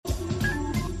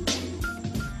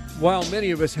While many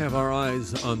of us have our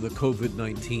eyes on the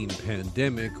COVID-19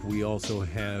 pandemic, we also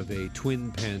have a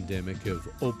twin pandemic of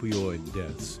opioid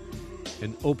deaths.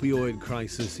 An opioid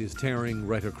crisis is tearing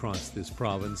right across this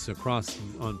province. Across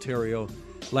Ontario,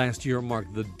 last year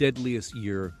marked the deadliest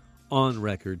year on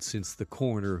record since the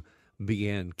coroner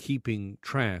began keeping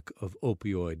track of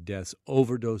opioid deaths.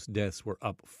 Overdose deaths were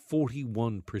up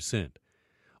 41%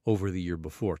 over the year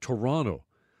before. Toronto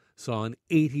saw an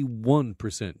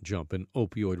 81% jump in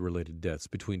opioid-related deaths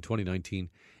between 2019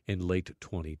 and late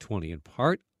 2020. And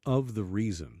part of the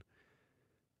reason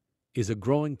is a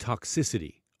growing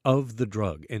toxicity of the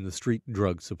drug and the street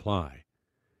drug supply.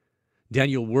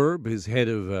 Daniel Werb is head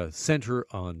of a Centre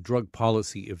on Drug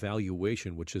Policy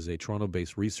Evaluation, which is a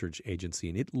Toronto-based research agency,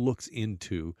 and it looks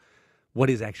into what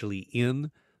is actually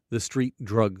in the street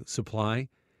drug supply.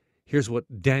 Here's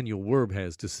what Daniel Werb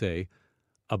has to say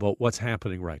about what's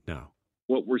happening right now.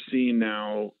 What we're seeing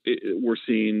now, we're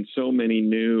seeing so many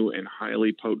new and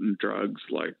highly potent drugs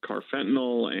like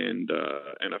carfentanil and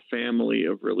a family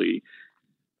of really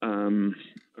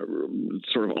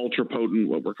sort of ultra potent,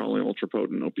 what we're calling ultra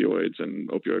potent opioids and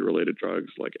opioid related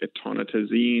drugs like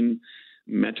etonatazine,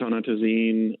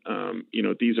 metonatazine.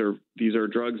 These are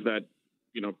drugs that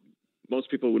most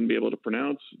people wouldn't be able to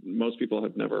pronounce. Most people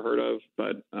have never heard of,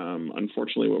 but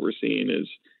unfortunately, what we're seeing is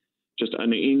just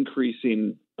an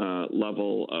increasing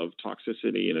level of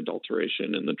toxicity and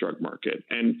adulteration in the drug market.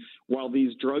 And while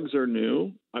these drugs are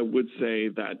new, I would say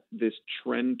that this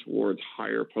trend towards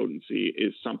higher potency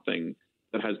is something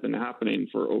that has been happening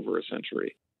for over a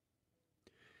century.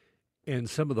 And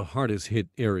some of the hardest hit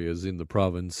areas in the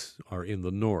province are in the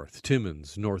north.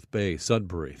 Timmins, North Bay,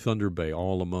 Sudbury, Thunder Bay,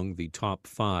 all among the top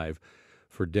 5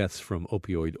 for deaths from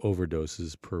opioid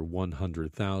overdoses per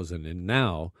 100,000. And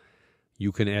now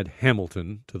you can add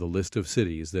Hamilton to the list of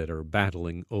cities that are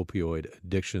battling opioid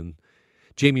addiction.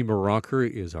 Jamie Mauracher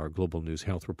is our Global News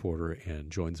health reporter and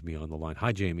joins me on the line.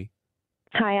 Hi, Jamie.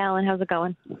 Hi, Alan. How's it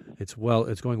going? It's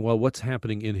going well. What's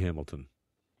happening in Hamilton?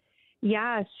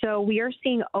 Yeah, so we are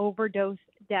seeing overdose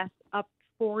deaths up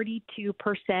 42%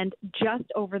 just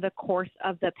over the course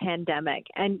of the pandemic.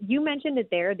 And you mentioned it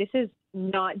there. This is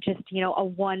not just, a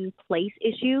one place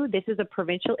issue. This is a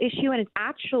provincial issue, and it's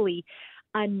actually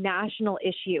a national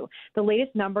issue. The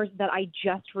latest numbers that I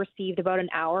just received about an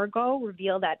hour ago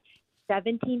reveal that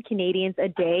 17 Canadians a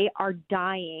day are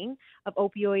dying of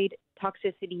opioid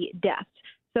toxicity deaths.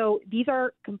 So these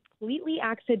are completely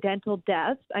accidental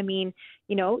deaths. I mean,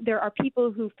 there are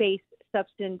people who face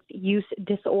substance use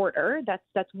disorder.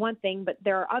 That's one thing, but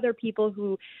there are other people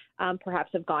who perhaps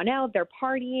have gone out, they're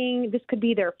partying. This could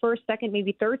be their first, second,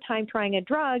 maybe third time trying a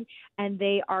drug, and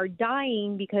they are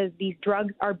dying because these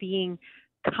drugs are being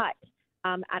cut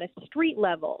at a street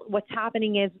level. What's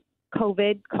happening is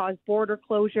COVID caused border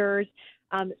closures,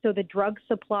 so the drug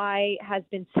supply has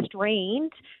been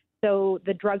strained. So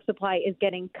the drug supply is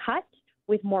getting cut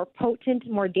with more potent,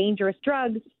 more dangerous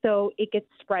drugs, so it gets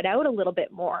spread out a little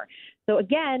bit more. So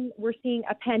again, we're seeing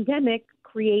a pandemic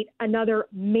create another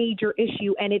major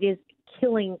issue, and it is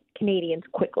killing Canadians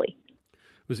quickly.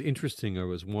 It was interesting. I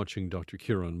was watching Dr.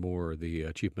 Kieran Moore,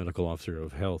 the Chief Medical Officer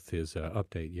of Health, his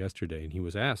update yesterday, and he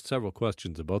was asked several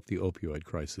questions about the opioid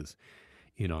crisis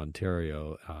in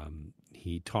Ontario.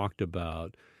 He talked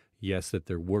about, yes, that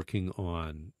they're working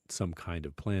on some kind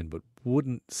of plan, but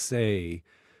wouldn't say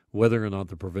whether or not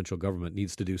the provincial government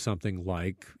needs to do something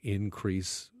like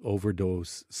increase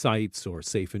overdose sites or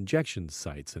safe injection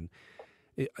sites. And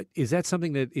is that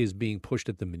something that is being pushed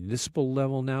at the municipal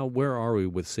level now? Where are we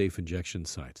with safe injection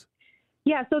sites?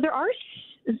 Yeah, so there are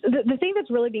the thing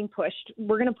that's really being pushed.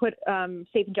 We're going to put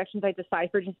safe injection sites aside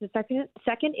for just a second.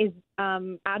 Second is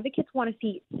advocates want to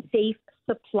see safe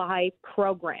supply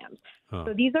programs.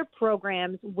 So these are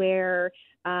programs where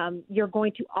you're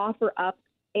going to offer up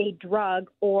a drug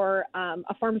or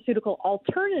a pharmaceutical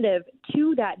alternative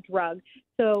to that drug,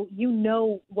 so you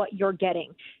know what you're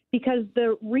getting. Because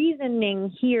the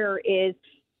reasoning here is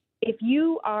if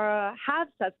you have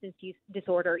substance use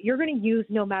disorder, you're going to use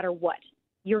no matter what.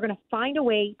 You're going to find a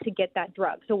way to get that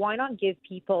drug. So why not give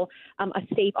people a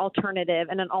safe alternative,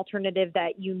 and an alternative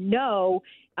that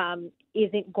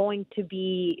isn't going to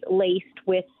be laced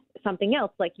with something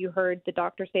else, like you heard the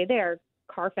doctor say there,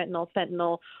 carfentanil,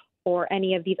 fentanyl, or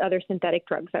any of these other synthetic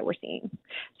drugs that we're seeing.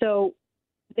 So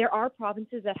there are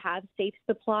provinces that have safe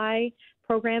supply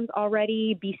programs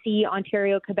already, BC,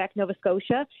 Ontario, Quebec, Nova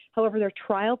Scotia. However, they're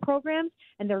trial programs,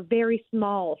 and they're very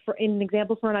small. For an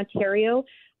example, for Ontario,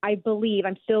 I believe,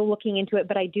 I'm still looking into it,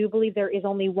 but I do believe there is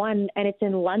only one, and it's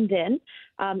in London.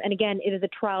 And again, it is a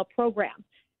trial program.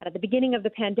 At the beginning of the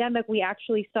pandemic, we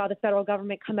actually saw the federal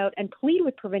government come out and plead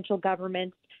with provincial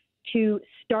governments to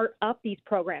start up these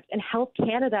programs. And Health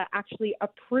Canada actually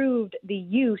approved the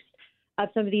use of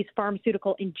some of these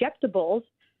pharmaceutical injectables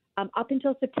up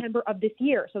until September of this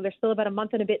year. So there's still about a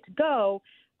month and a bit to go.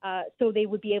 So they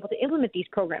would be able to implement these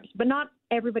programs, but not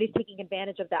everybody's taking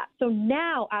advantage of that. So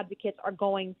now advocates are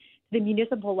going to the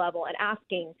municipal level and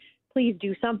asking, please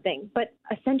do something. But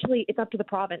essentially, it's up to the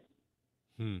province.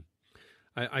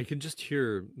 I can just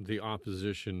hear the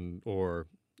opposition,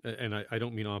 and I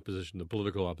don't mean opposition, the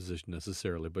political opposition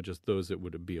necessarily, but just those that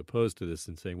would be opposed to this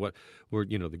and saying,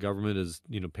 the government is,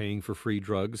 paying for free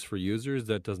drugs for users.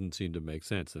 That doesn't seem to make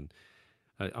sense. And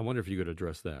I wonder if you could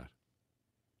address that.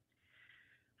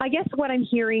 I guess what I'm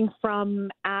hearing from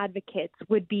advocates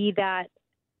would be that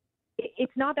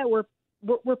it's not that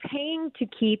we're paying to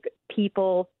keep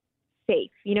people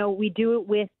safe. We do it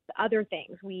with other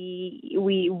things.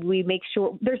 We make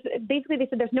sure they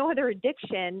said there's no other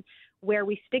addiction where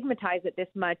we stigmatize it this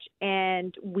much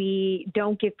and we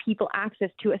don't give people access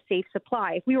to a safe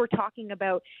supply. If we were talking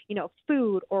about,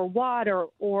 food or water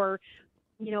or,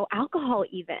 alcohol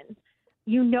even,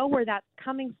 where that's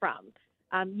coming from.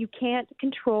 You can't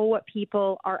control what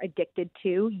people are addicted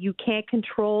to. You can't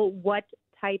control what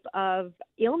type of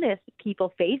illness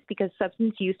people face because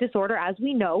substance use disorder, as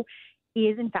we know,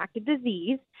 is in fact a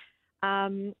disease.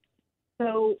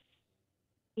 So,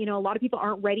 a lot of people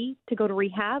aren't ready to go to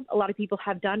rehab. A lot of people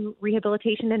have done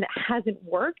rehabilitation and it hasn't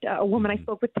worked. A woman I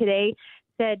spoke with today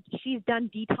said she's done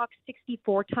detox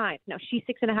 64 times. Now, she's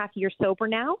 6.5 years sober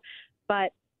now,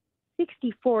 but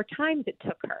 64 times it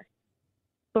took her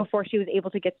before she was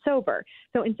able to get sober.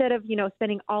 So instead of,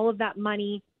 spending all of that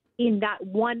money in that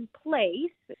one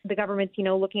place, the government's,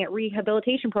 looking at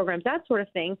rehabilitation programs, that sort of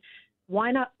thing,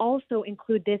 why not also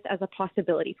include this as a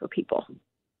possibility for people?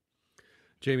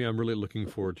 Jamie, I'm really looking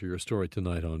forward to your story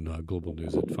tonight on Global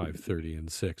News at 5:30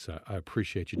 and 6. I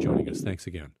appreciate you joining us. Thanks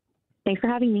again. Thanks for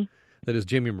having me. That is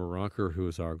Jamie Mauracher, who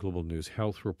is our Global News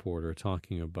health reporter,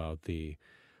 talking about the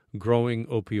growing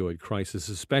opioid crisis,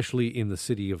 especially in the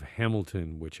city of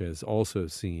Hamilton, which has also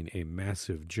seen a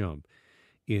massive jump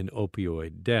in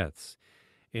opioid deaths.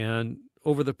 And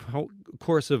over the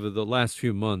course of the last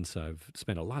few months, I've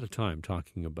spent a lot of time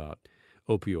talking about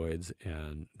opioids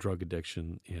and drug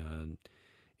addiction, and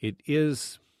it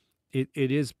is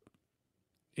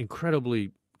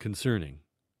incredibly concerning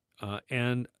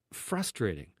and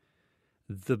frustrating,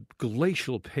 the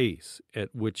glacial pace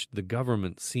at which the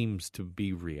government seems to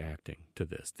be reacting to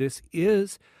this. This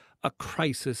is a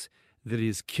crisis that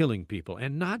is killing people,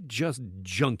 and not just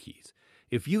junkies.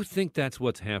 If you think that's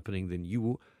what's happening, then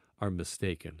you are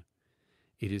mistaken.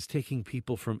 It is taking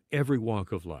people from every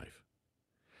walk of life.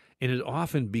 And it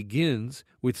often begins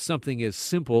with something as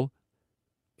simple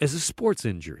as a sports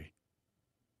injury.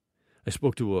 I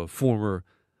spoke to a former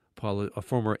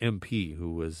MP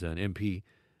who was an MP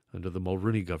under the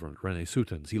Mulroney government, Rene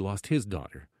Soutens. He lost his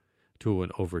daughter to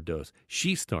an overdose.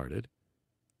 She started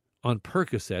on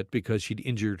Percocet because she'd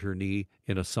injured her knee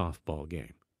in a softball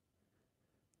game.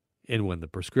 And when the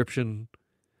prescription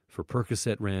for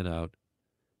Percocet ran out,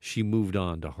 she moved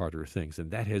on to harder things.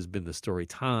 And that has been the story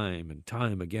time and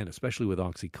time again, especially with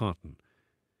OxyContin.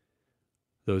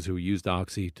 Those who used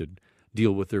Oxy to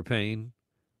deal with their pain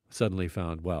suddenly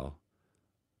found,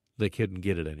 they couldn't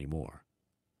get it anymore.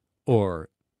 Or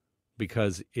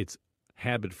because it's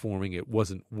habit forming, it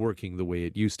wasn't working the way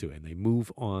it used to, and they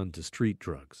move on to street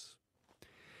drugs.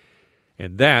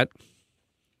 And that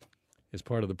is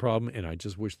part of the problem, and I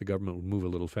just wish the government would move a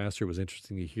little faster. It was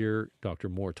interesting to hear Dr.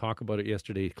 Moore talk about it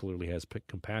yesterday. He clearly has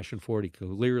compassion for it. He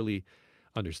clearly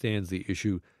understands the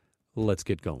issue. Let's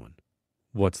get going.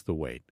 What's the wait?